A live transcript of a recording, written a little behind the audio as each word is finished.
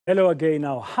Hello again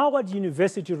now. Harvard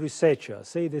University researchers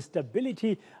say the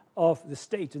stability of the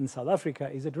state in South Africa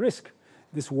is at risk.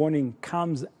 This warning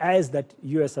comes as that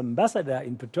US ambassador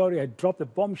in Pretoria had dropped a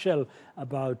bombshell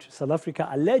about South Africa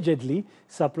allegedly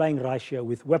supplying Russia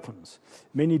with weapons.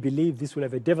 Many believe this will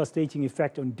have a devastating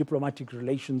effect on diplomatic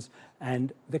relations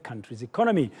and the country's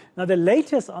economy. Now, the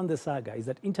latest on the saga is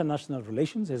that International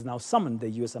Relations has now summoned the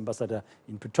US ambassador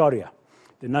in Pretoria.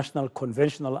 The National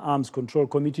Conventional Arms Control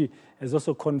Committee has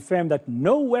also confirmed that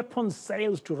no weapons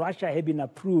sales to Russia have been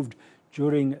approved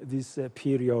during this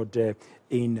period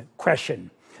in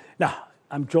question. Now,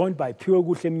 I'm joined by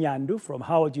Phiwokuhle Mnyandu from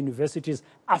Howard University's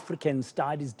African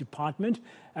Studies Department.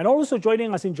 And also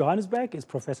joining us in Johannesburg is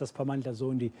Professor Siphamandla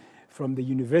Zondi from the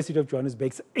University of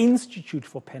Johannesburg's Institute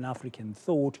for Pan-African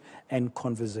Thought and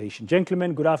Conversation.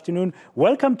 Gentlemen, good afternoon.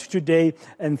 Welcome to today,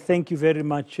 and thank you very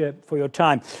much for your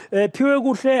time.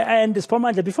 Phiwokuhle and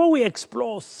Siphamandla, before we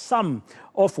explore some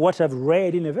of what I've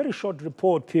read in a very short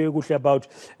report, Phiwokuhle, about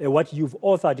what you've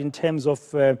authored in terms of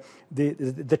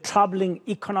the troubling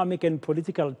economic and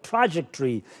political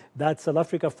trajectory that South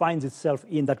Africa finds itself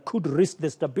in that could risk the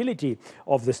stability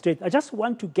of the state. I just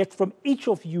want to get from each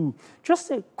of you just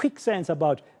a quick sense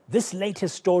about this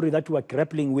latest story that we're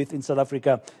grappling with in South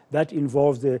Africa that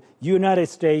involves the United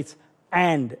States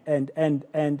and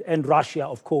Russia,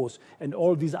 of course, and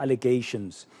all these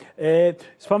allegations.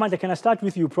 Siphamandla, can I start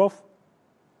with you, Prof?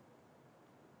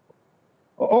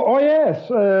 Oh yes,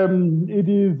 it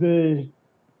is.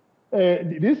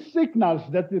 This signals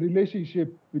that the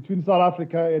relationship between South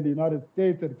Africa and the United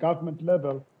States at government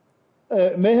level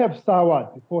may have soured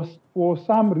for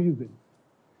some reason.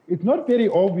 It's not very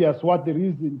obvious what the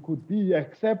reason could be,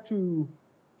 except to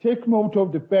take note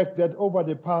of the fact that over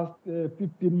the past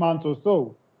 15 months or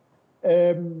so,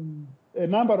 a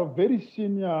number of very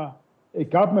senior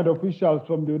government officials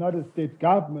from the United States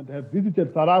government have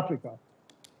visited South Africa.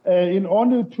 In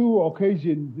only 2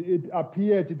 occasions, it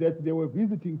appeared that they were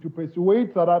visiting to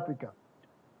persuade South Africa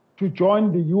to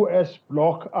join the US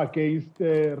bloc against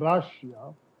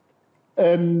Russia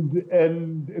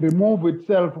and remove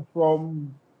itself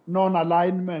from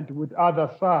non-alignment with other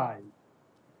sides.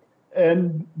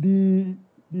 And the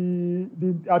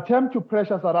attempt to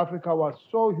pressure South Africa was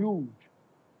so huge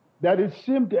that it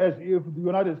seemed as if the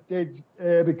United States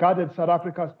regarded South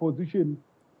Africa's position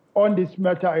on this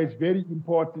matter is very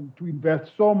important to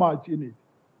invest so much in it.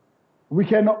 We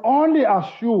can only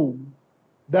assume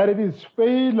that it is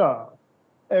failure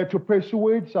to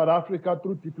persuade South Africa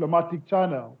through diplomatic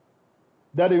channels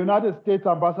that the United States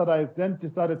ambassador has then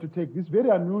decided to take this very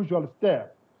unusual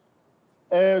step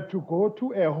to go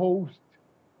to a host,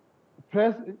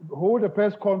 hold a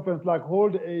press conference, like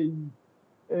hold a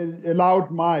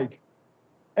loud mic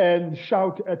and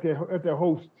shout at a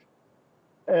host.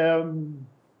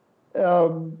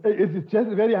 It's just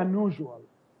very unusual.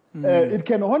 It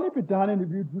can only be done, and if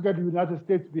you look at the United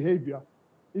States behavior,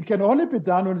 it can only be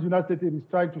done when the United States is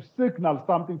trying to signal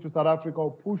something to South Africa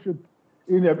or push it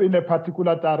in a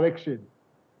particular direction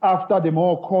after the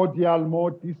more cordial,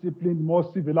 more disciplined, more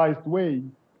civilized way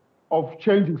of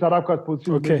changing South Africa's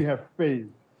position that we have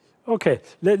failed. Okay,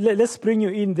 let's bring you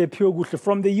in there, Phiwokuhle.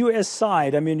 From the US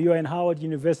side, I mean, you're in Howard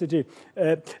University.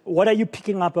 What are you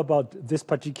picking up about this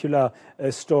particular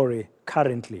story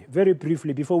currently? Very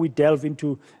briefly, before we delve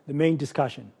into the main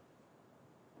discussion.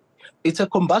 It's a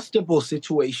combustible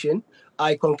situation.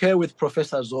 I concur with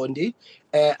Professor Zondi.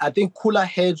 I think cooler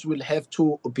heads will have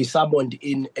to be summoned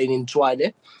in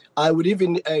Tshwane. I would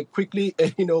even quickly,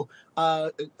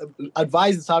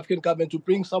 advise the South African government to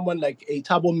bring someone like a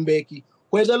Thabo Mbeki,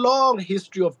 who has a long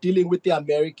history of dealing with the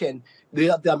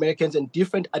Americans and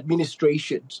different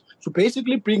administrations, to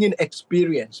basically bring in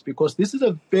experience, because this is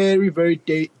a very, very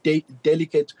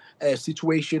delicate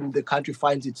situation the country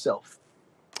finds itself.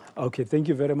 Okay, thank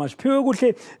you very much.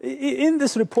 Phiwokuhle, in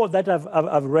this report that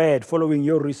I've read, following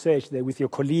your research there with your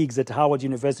colleagues at Howard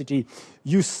University,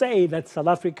 you say that South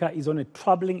Africa is on a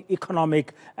troubling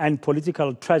economic and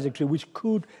political trajectory which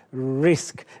could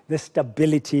risk the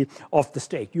stability of the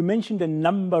state. You mentioned a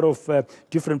number of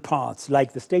different parts,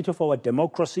 like the state of our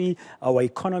democracy, our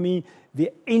economy,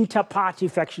 the inter-party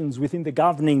factions within the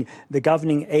governing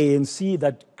ANC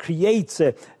that creates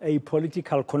a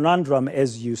political conundrum,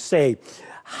 as you say.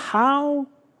 How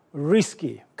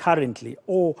risky currently,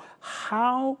 or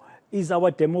how is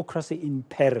our democracy in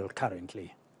peril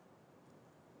currently?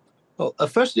 Well,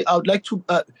 firstly, I would like to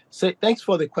say thanks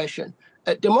for the question.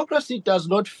 Democracy does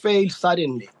not fail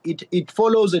suddenly. It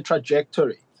follows a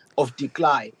trajectory of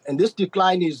decline. And this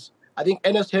decline is, I think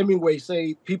Ernest Hemingway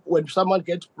say, people, when someone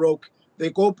gets broke, They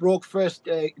go broke first.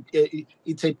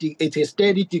 It's a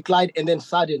steady decline, and then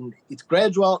suddenly it's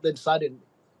gradual, then suddenly.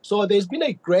 So there's been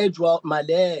a gradual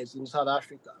malaise in South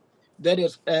Africa that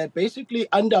has basically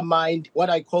undermined what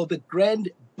I call the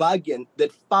grand bargain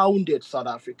that founded South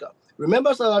Africa.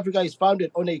 Remember, South Africa is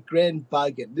founded on a grand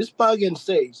bargain. This bargain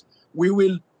says we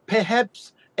will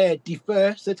perhaps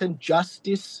defer certain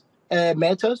justice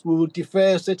matters. We will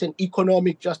defer certain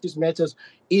economic justice matters.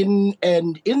 In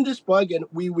this bargain,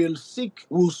 we will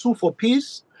sue for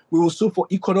peace. We will sue for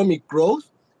economic growth.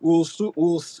 We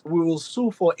will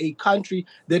sue for a country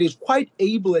that is quite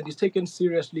able and is taken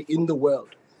seriously in the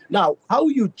world. Now, how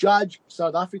you judge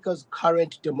South Africa's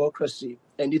current democracy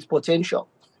and its potential?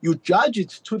 You judge it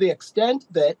to the extent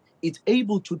that it's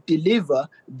able to deliver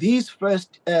these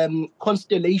first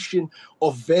constellation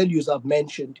of values I've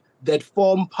mentioned that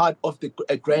form part of the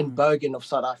grand bargain of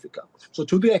South Africa. So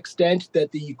to the extent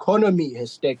that the economy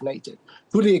has stagnated,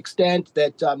 to the extent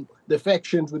that the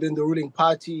factions within the ruling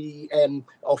party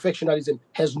or factionalism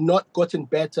has not gotten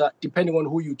better, depending on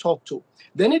who you talk to,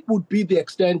 then it would be the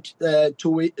extent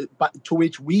to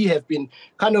which we have been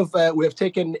we have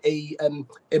taken a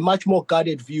much more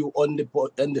guarded view on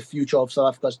the future of South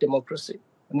Africa's democracy,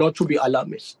 not to be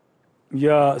alarmist.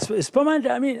 Yeah,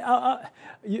 Siphamandla, I mean,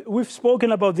 we've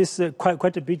spoken about this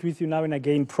quite a bit with you now and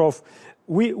again, Prof.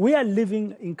 We are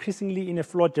living increasingly in a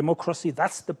flawed democracy.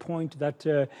 That's the point that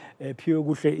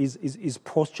Phiwokuhle is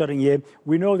posturing here.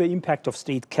 We know the impact of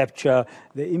state capture,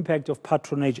 the impact of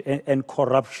patronage and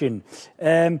corruption.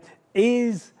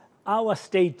 Is our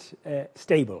state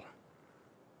stable?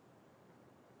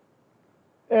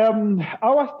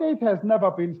 Our state has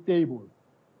never been stable.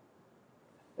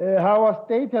 Our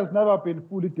state has never been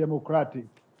fully democratic.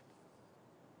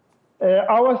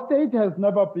 Our state has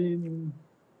never been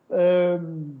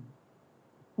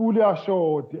fully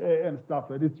assured and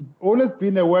stuff. It's always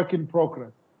been a work in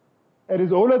progress. It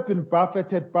has always been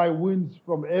buffeted by winds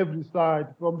from every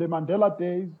side, from the Mandela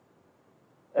days,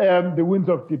 the winds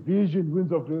of division,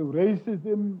 winds of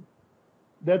racism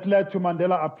that led to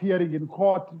Mandela appearing in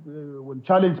court when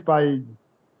challenged by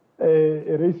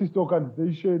a racist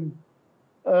organization.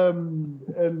 And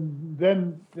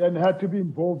then had to be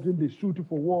involved in the suit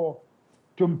for war.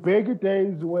 To Mbeki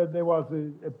days where there was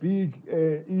a big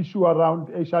issue around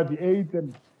HIV/AIDS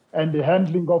and the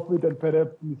handling of it and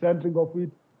perhaps mishandling of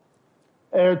it.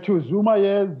 To Zuma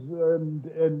years and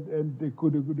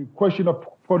the question of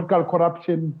political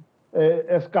corruption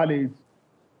escalates.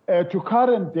 To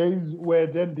current days where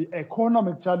then the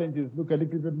economic challenges look a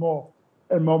little bit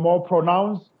more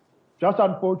pronounced. Just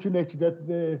unfortunate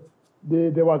that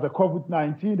there was a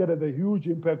COVID-19 that had a huge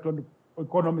impact on the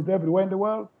economies everywhere in the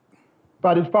world,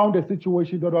 but it found a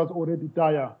situation that was already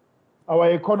dire.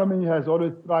 Our economy has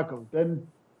always struggled. And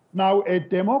now a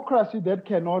democracy that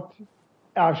cannot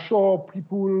assure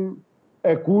people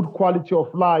a good quality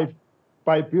of life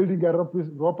by building a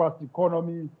robust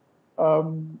economy,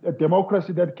 a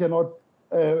democracy that cannot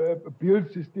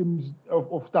build systems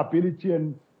of stability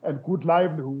and good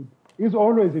livelihood is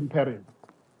always in peril.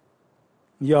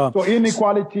 Yeah. So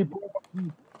inequality,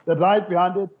 poverty, the right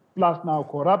behind it, plus now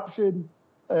corruption,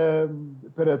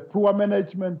 poor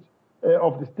management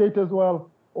of the state as well,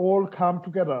 all come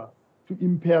together to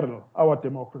imperil our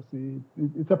democracy.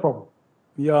 It's a problem.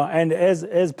 Yeah, and as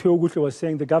Phiwokuhle was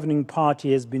saying, the governing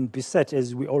party has been beset,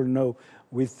 as we all know,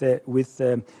 with the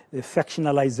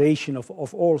factionalization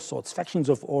of all sorts, factions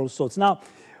of all sorts. Now,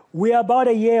 we are about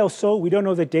a year or so, we don't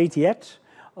know the date yet,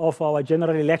 of our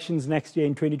general elections next year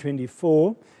in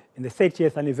 2024, in the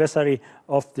 30th anniversary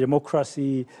of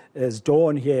democracy's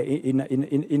dawn here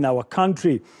in our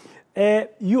country.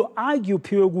 You argue,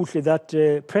 Phiwokuhle,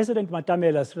 that President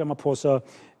Matamela Ramaphosa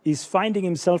is finding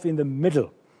himself in the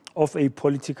middle of a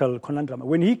political conundrum.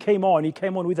 When he came on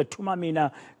with a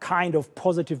Tumamina kind of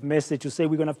positive message to say,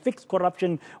 we're going to fix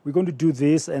corruption, we're going to do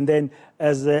this. And then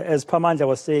as Siphamandla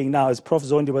was saying now, as Prof.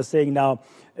 Zondi was saying now,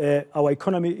 our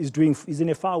economy is in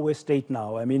a far worse state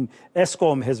now. I mean,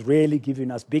 Eskom has really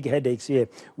given us big headaches here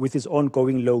with its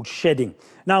ongoing load shedding.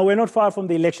 Now, we're not far from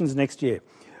the elections next year.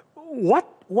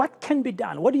 What can be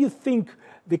done? What do you think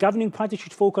the governing party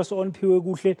should focus on,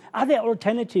 Phiwokuhle? Are there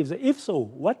alternatives? If so,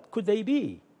 what could they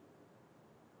be?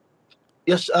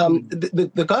 Yes,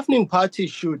 the governing party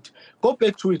should go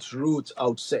back to its roots, I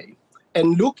would say,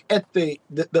 and look at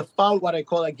what I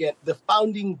call again the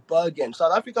founding bargain.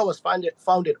 South Africa was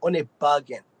founded on a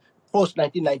bargain, post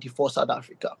 1994 South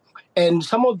Africa, and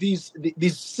some of these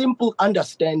simple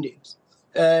understandings,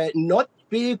 not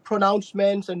big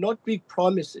pronouncements and not big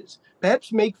promises.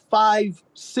 Perhaps make 5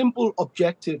 simple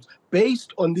objectives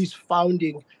based on these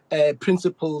founding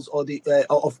principles or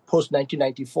of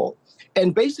post-1994,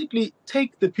 and basically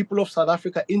take the people of South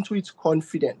Africa into its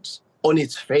confidence on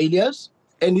its failures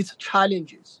and its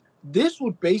challenges. This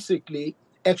would basically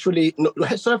actually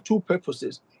serve 2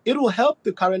 purposes. It will help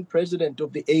the current president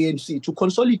of the ANC to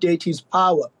consolidate his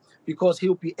power, because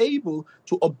he'll be able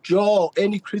to abjure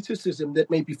any criticism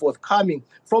that may be forthcoming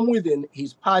from within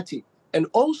his party. And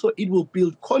also it will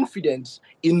build confidence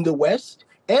in the West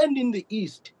and in the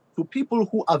East to people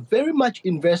who are very much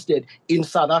invested in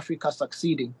South Africa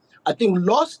succeeding. I think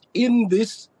lost in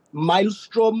this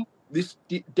maelstrom, this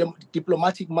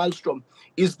diplomatic maelstrom,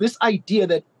 is this idea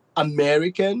that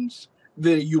Americans,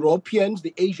 the Europeans,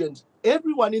 the Asians,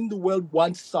 everyone in the world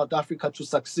wants South Africa to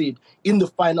succeed in the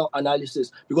final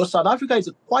analysis, because South Africa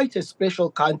is quite a special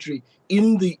country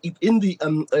in the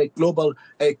global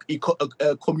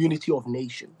community of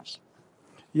nations.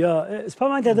 Yeah,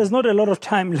 Siphamandla, there's not a lot of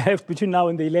time left between now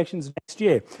and the elections next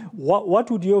year. What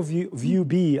would your view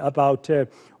be about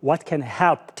what can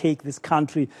help take this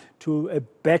country to a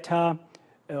better,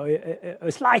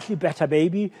 a slightly better,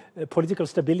 maybe, political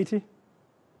stability?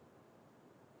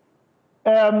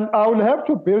 I will have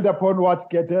to build upon what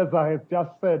Gedeza has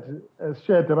just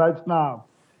shared right now.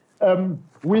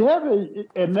 We have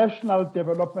a national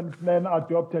development plan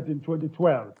adopted in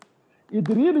 2012. It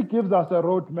really gives us a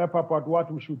roadmap about what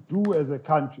we should do as a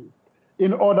country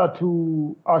in order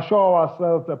to assure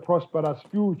ourselves a prosperous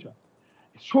future.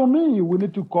 For me, we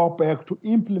need to go back to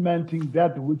implementing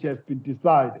that which has been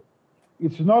decided.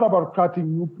 It's not about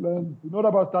cutting new plans. It's not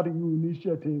about starting new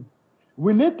initiatives.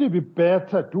 We need to be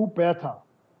better, do better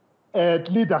at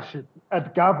leadership,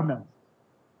 at governance,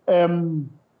 at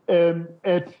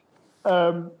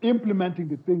implementing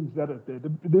the things that are there.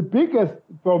 The biggest,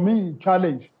 for me,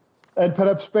 challenge, and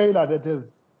perhaps failure that has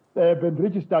been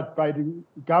registered by the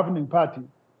governing party,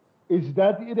 is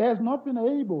that it has not been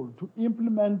able to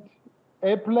implement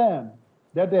a plan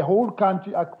that the whole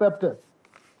country accepted,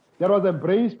 that was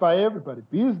embraced by everybody,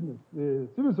 business,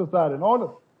 civil society, and all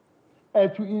of it.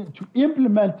 To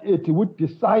implement it with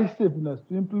decisiveness,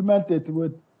 to implement it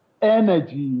with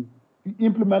energy, to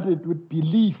implement it with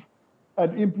belief,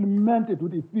 and implement it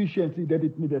with efficiency that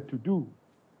it needed to do.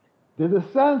 There's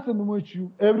a sense in which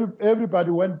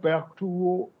everybody went back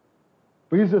to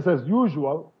business as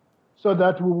usual so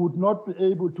that we would not be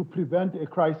able to prevent a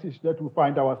crisis that we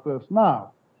find ourselves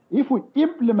now. If we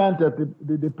implemented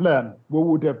the plan, we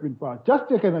would have been fine. Just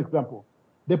take an example.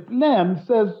 The plan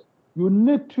says you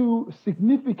need to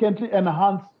significantly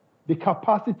enhance the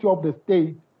capacity of the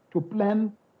state to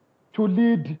plan, to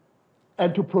lead,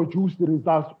 and to produce the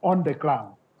results on the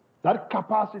ground. That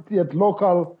capacity at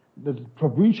local, the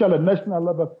provincial and national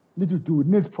level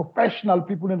needs professional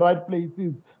people in the right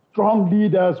places, strong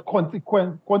leaders,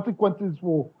 consequences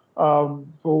for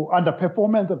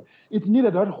underperformance. It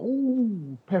needed a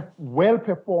whole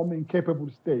well-performing, capable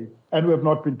state, and we have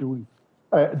not been doing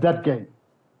that game.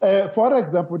 For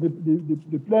example,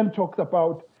 the plan talks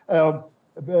about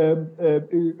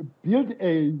build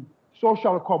a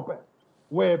social compact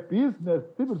where business,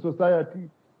 civil society,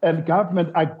 and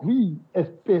government agree a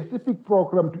specific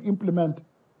program to implement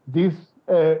this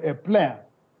plan.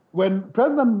 When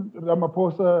President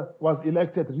Ramaphosa was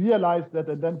elected, realized that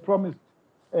and then promised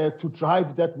to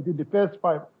drive that within the first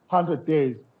 500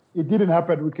 days. It didn't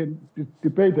happen. We can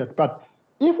debate that. But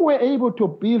if we're able to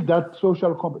build that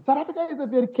social compact, South Africa is a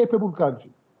very capable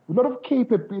country, a lot of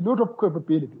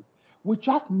capabilities. We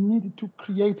just need to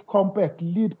create compact,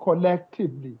 lead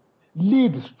collectively,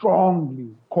 lead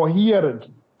strongly,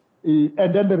 coherently,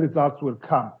 and then the results will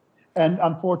come. And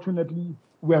unfortunately,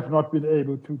 we have not been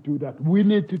able to do that. We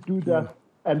need to do that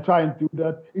and try and do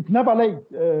that. It's never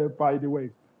late, by the way.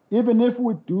 Even if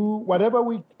we do whatever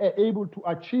we are able to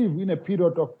achieve in a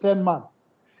period of 10 months,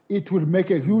 it will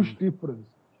make a huge difference,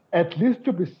 at least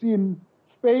to be seen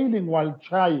failing while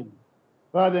trying,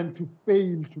 rather than to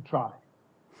fail to try.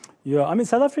 Yeah, I mean,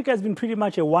 South Africa has been pretty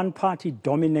much a one-party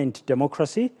dominant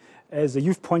democracy. As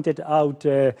you've pointed out,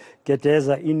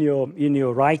 Gedeza, in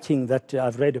your writing that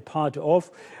I've read a part of,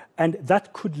 and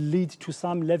that could lead to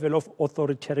some level of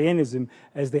authoritarianism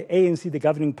as the ANC, the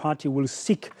governing party, will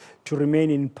seek to remain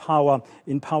in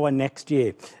power next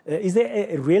year. Is there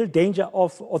a real danger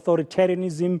of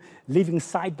authoritarianism living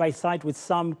side by side with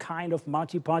some kind of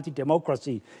multi-party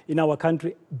democracy in our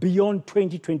country beyond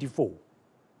 2024?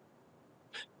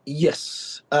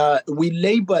 Yes, we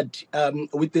labored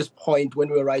with this point when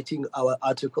we were writing our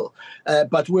article,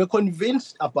 but we're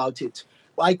convinced about it.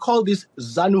 I call this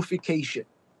Zanification.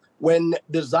 when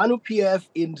the ZANU-PF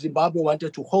in Zimbabwe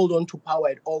wanted to hold on to power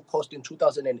at all cost in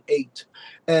 2008,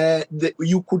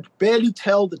 you could barely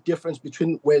tell the difference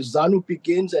between where ZANU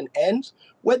begins and ends,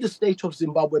 where the state of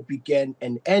Zimbabwe began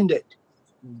and ended.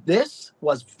 This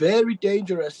was very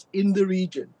dangerous in the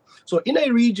region. So in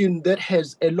a region that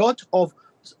has a lot of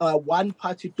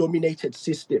one-party dominated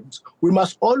systems, we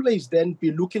must always then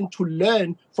be looking to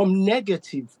learn from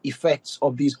negative effects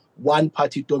of these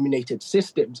one-party dominated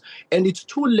systems. And it's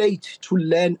too late to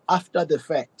learn after the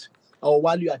fact or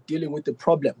while you are dealing with the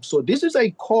problem. So this is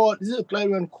a call, this is a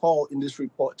clarion call in this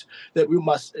report that we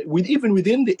must, even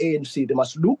within the ANC, they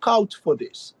must look out for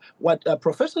this. What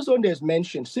Professor Zondi has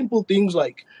mentioned, simple things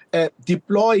like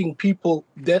deploying people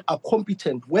that are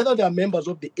competent, whether they are members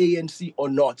of the ANC or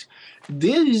not.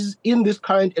 This, in this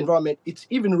current environment, it's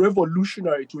even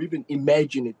revolutionary to even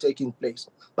imagine it taking place.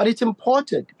 But it's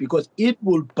important because it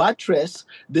will buttress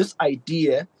this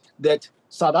idea that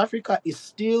South Africa is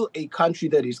still a country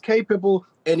that is capable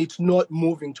and it's not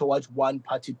moving towards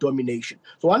one-party domination.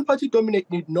 So one-party domination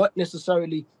need not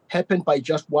necessarily happen by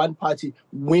just one party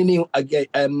winning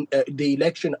the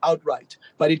election outright,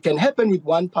 but it can happen with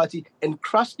one party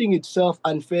encrusting itself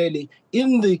unfairly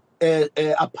in the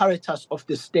apparatus of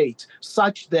the state,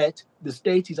 such that the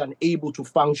state is unable to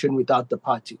function without the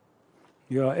party.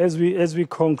 Yeah, as we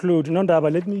conclude,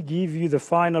 Nondaba, let me give you the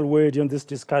final word on this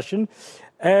discussion.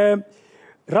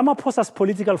 Ramaphosa's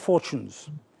political fortunes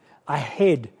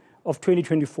ahead of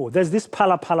 2024. There's this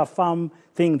Phala farm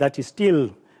thing that is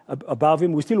still above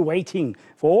him. We're still waiting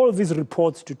for all of these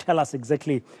reports to tell us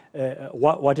exactly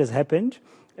what has happened.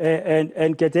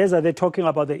 And Gedeza, they're talking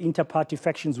about the inter-party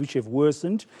factions which have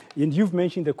worsened. And you've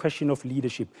mentioned the question of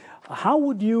leadership. How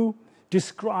would you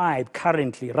describe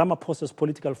currently Ramaphosa's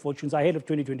political fortunes ahead of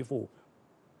 2024?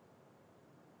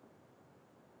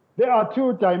 There are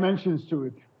two dimensions to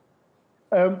it.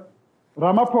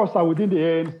 Ramaphosa within the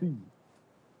ANC,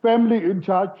 firmly in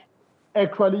charge,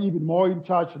 actually even more in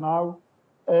charge now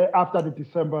after the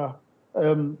December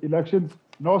elections,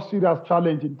 no serious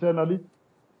challenge internally.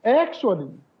 Actually,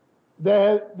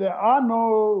 there are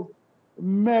no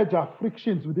major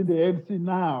frictions within the ANC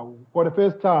now for the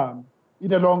first time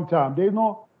in a long time. There's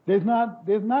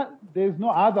no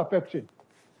other faction.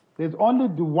 There's only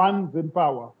the ones in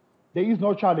power. There is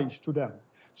no challenge to them.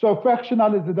 So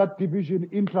factionalism, that division,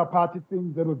 intra-party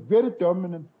thing, that was very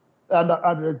dominant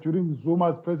during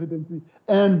Zuma's presidency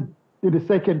and in the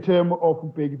second term of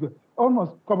Mbeki,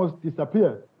 almost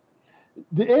disappeared.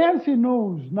 The ANC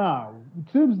knows now,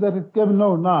 it seems that it can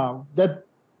know now, that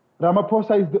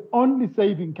Ramaphosa is the only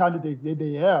saving candidate that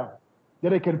they have, that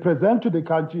they can present to the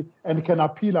country and can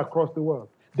appeal across the world.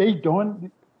 They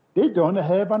don't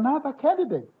have another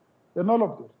candidate in all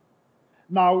of this.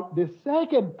 Now, the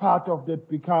second part of that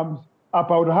becomes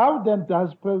about how then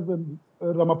does President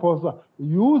Ramaphosa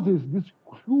uses this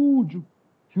huge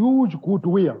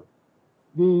goodwill.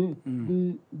 The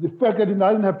fact that he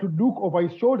doesn't have to look over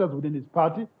his shoulders within his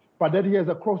party, but that he has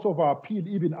a crossover appeal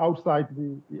even outside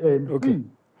the ANC. Okay.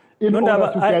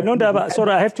 Nondaba,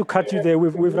 sorry, I have to cut you there.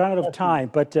 We've run out of time,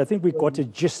 but I think we got a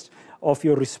gist of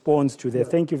your response to that.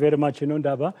 Thank you very much,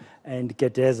 Nondaba and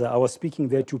Gedeza. I was speaking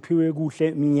there to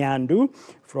Phiwokuhle Mnyandu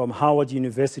from Howard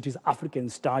University's African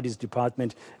Studies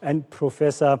Department and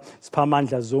Professor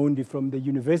Siphamandla Zondi from the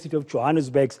University of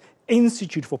Johannesburg's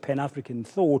Institute for Pan-African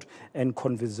Thought and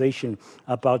Conversation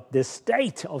about the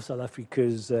state of South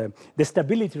Africa's, the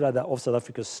stability rather of South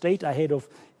Africa's state ahead of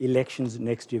elections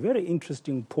next year. Very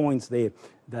interesting points there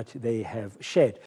that they have shared.